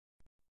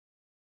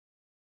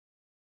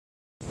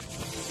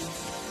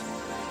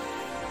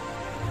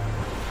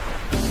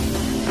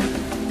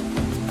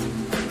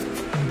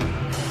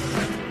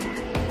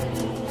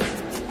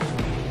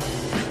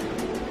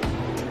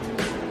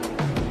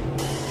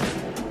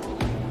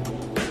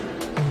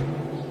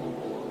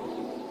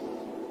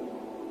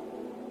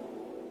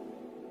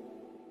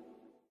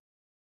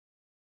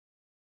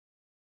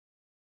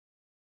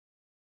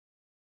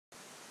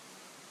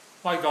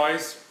Hi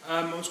guys,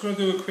 I'm just going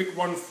to do a quick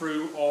run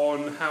through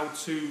on how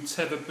to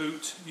tether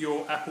boot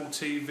your Apple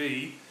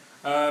TV.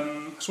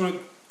 I just want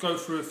to go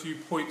through a few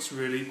points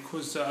really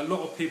because a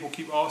lot of people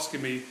keep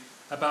asking me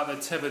about the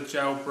Tether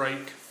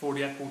jailbreak for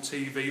the Apple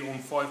TV on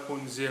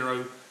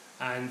 5.0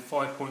 and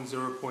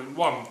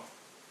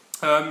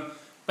 5.0.1.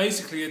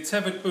 Basically a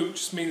tethered boot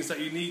just means that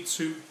you need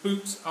to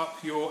boot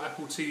up your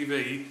Apple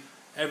TV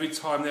every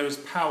time there is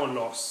power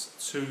loss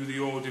to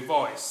your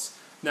device.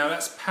 Now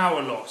that's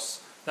power loss.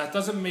 That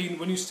doesn't mean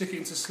when you stick it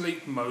into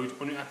sleep mode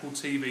on your Apple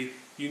TV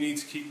you need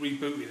to keep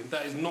rebooting.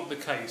 That is not the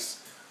case,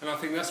 and I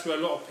think that's where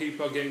a lot of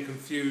people are getting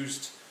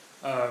confused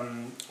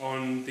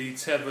on the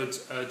tethered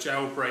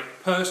jailbreak.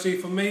 Personally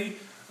for me,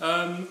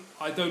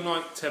 I don't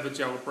like tethered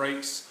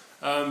jailbreaks,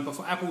 but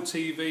for Apple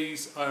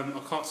TVs I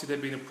can't see there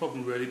being a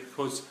problem really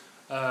because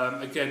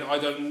again I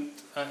don't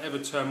ever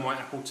turn my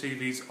Apple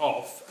TVs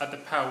off at the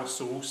power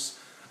source.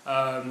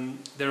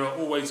 They are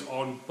always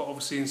on, but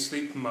obviously in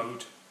sleep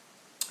mode.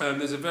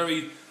 There's a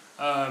very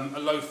a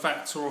low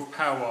factor of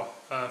power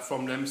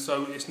from them,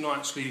 so it's not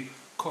actually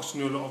costing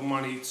you a lot of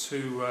money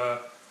to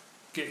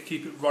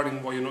keep it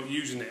running while you're not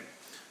using it.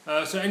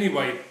 So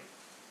anyway,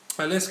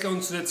 let's go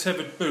on to the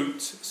tethered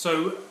boot.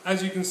 So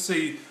as you can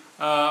see,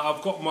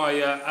 I've got my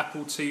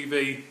Apple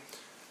TV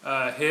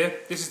here.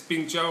 This has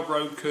been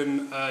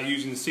jailbroken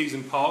using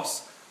Season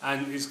Pass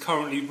and is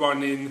currently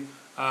running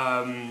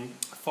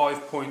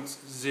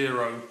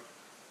 5.0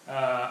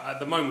 at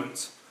the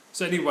moment.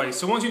 So anyway,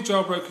 so once you've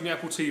jailbroken your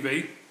Apple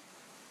TV,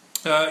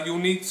 you'll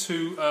need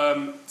to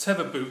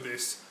tether boot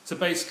this. So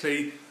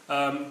basically,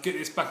 get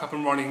this back up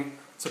and running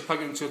to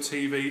plug it into your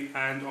TV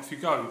and off you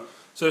go.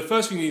 So the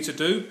first thing you need to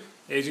do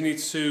is you need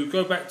to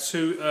go back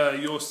to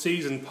your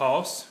Season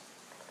Pass.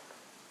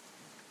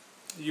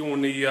 You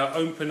want to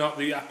open up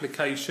the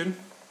application.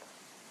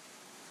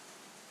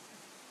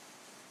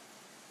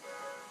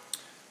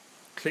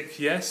 Click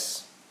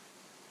yes.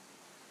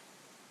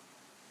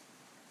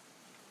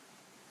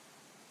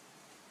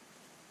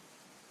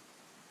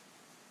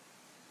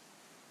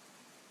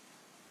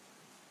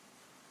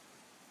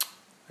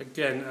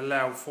 Again,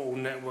 allow for all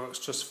networks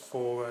just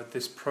for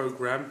this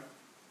program,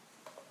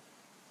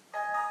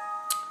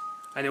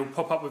 and it will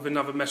pop up with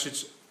another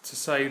message to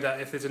say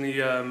that if there's any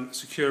internet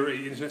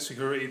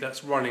security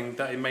that's running,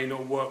 that it may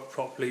not work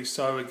properly.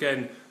 So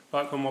again,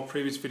 like on my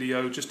previous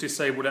video, just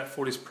disable that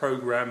for this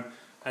program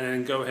and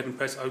then go ahead and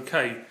press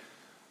OK.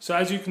 So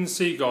as you can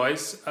see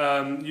guys,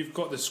 you've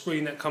got the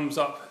screen that comes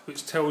up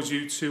which tells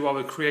you to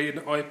either create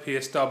an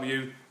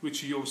IPSW,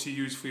 which you obviously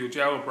use for your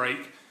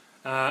jailbreak,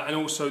 and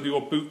also your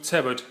boot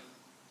tethered.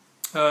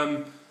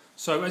 So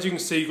as you can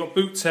see, you've got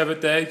boot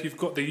tethered there, you've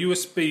got the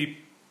USB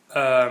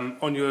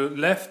on your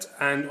left,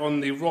 and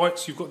on the right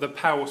you've got the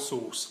power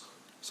source.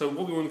 So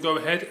what we want to go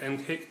ahead and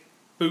hit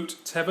boot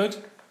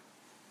tethered,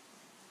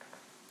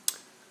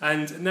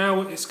 and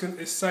now it's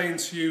saying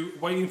to you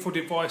waiting for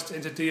device to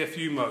enter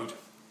DFU mode.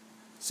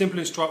 Simple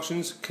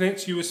instructions: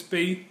 connect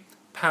USB,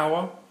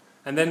 power,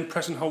 and then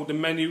press and hold the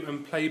menu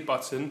and play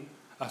button.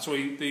 The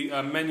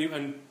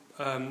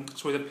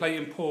play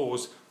and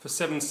pause for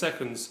 7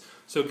 seconds.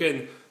 So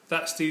again,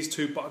 that's these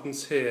two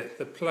buttons here,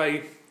 the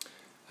play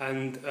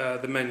and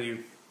the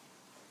menu.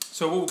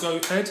 So we'll go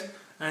ahead,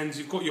 and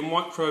you've got your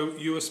micro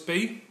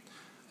USB,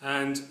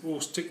 and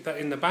we'll stick that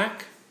in the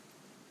back.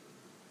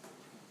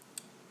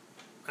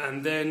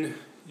 And then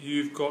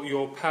you've got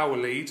your power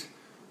lead,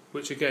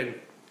 which again,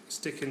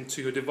 stick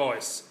into your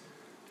device.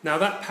 Now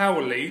that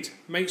power lead,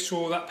 make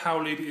sure that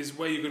power lead is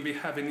where you're going to be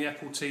having the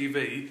Apple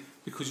TV,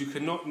 because you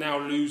cannot now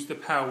lose the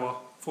power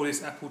for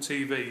this Apple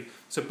TV.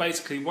 So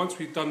basically, once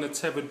we've done the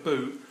tethered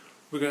boot,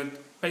 we're going to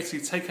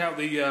basically take out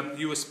the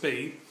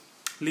USB,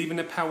 leaving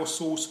the power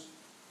source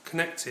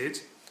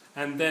connected,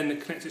 and then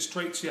connect it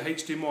straight to your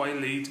HDMI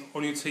lead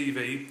on your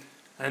TV,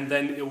 and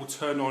then it will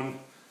turn on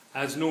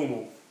as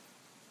normal.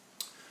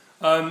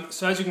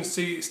 So as you can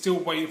see, it's still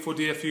waiting for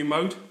DFU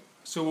mode,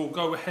 so we'll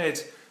go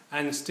ahead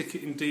and stick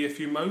it in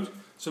DFU mode.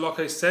 So like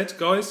I said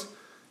guys,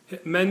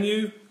 hit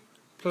menu,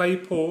 play,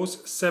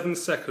 pause, 7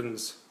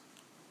 seconds.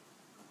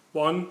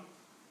 1,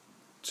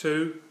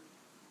 2,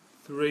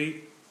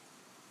 3,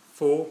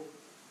 4,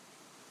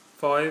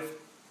 5,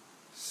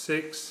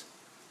 6,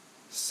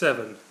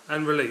 7,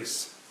 and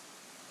release.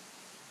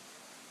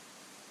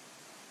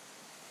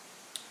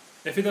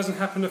 If it doesn't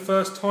happen the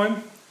first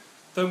time,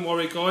 don't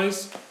worry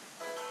guys,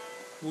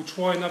 we'll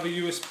try another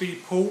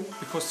USB port,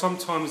 because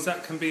sometimes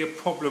that can be a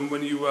problem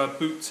when you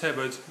boot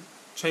tethered.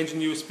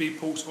 Changing USB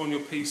ports on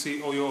your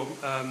PC or your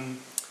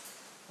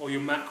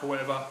Mac or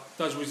whatever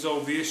does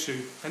resolve the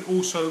issue. And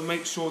also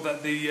make sure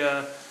that the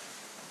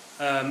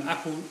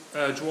Apple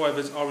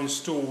drivers are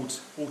installed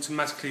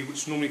automatically,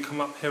 which normally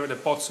come up here at the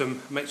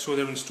bottom. Make sure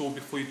they're installed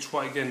before you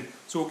try again.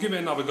 So we'll give it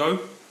another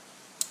go.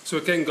 So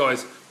again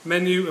guys,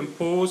 menu and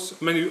pause,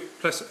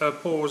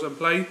 pause and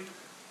play.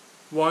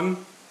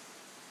 1,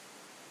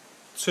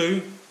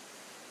 2,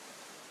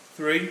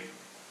 3,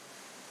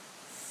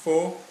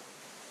 4,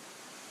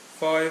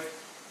 5,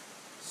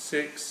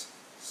 6,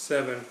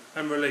 7,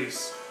 and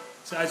release.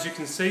 So as you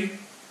can see,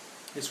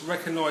 It's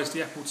recognised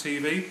the Apple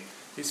TV.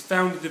 It's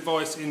found the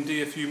device in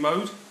DFU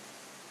mode.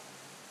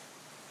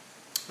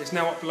 It's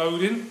now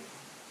uploading.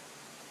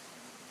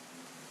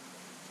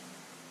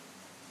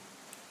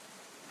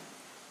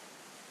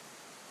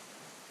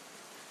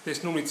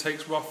 This normally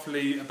takes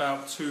roughly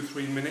about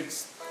 2-3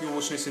 minutes. You're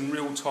watching this in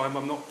real time,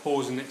 I'm not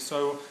pausing it,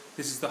 so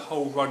this is the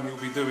whole run you'll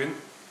be doing.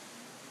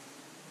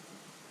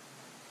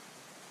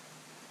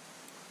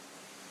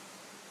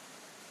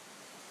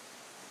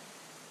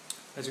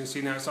 As you can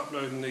see now, it's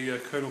uploading the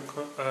kernel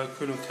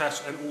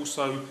cache, and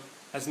also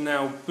has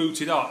now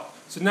booted up.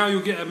 So now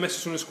you'll get a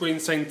message on the screen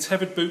saying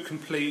tethered boot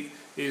complete.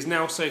 It is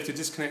now safe to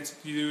disconnect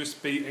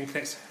USB and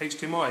connect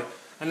HDMI.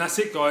 And that's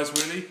it, guys,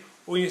 really.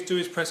 All you need to do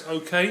is press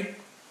OK.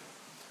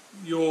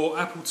 Your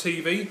Apple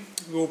TV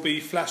will be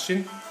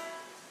flashing.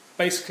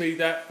 Basically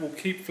that will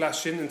keep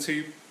flashing until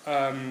you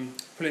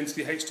put it into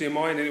the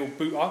HDMI, and then it will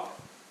boot up.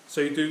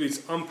 So you do is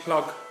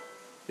unplug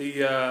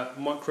the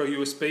micro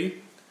USB,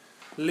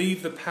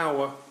 leave the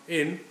power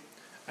in,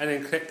 and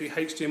then connect the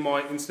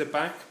HDMI into the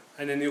back,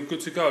 and then you're good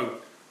to go.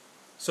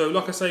 So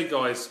like I say,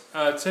 guys,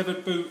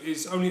 tethered boot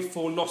is only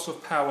for loss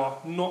of power,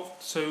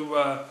 not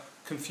to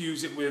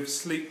confuse it with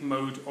sleep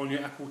mode on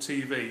your Apple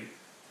TV.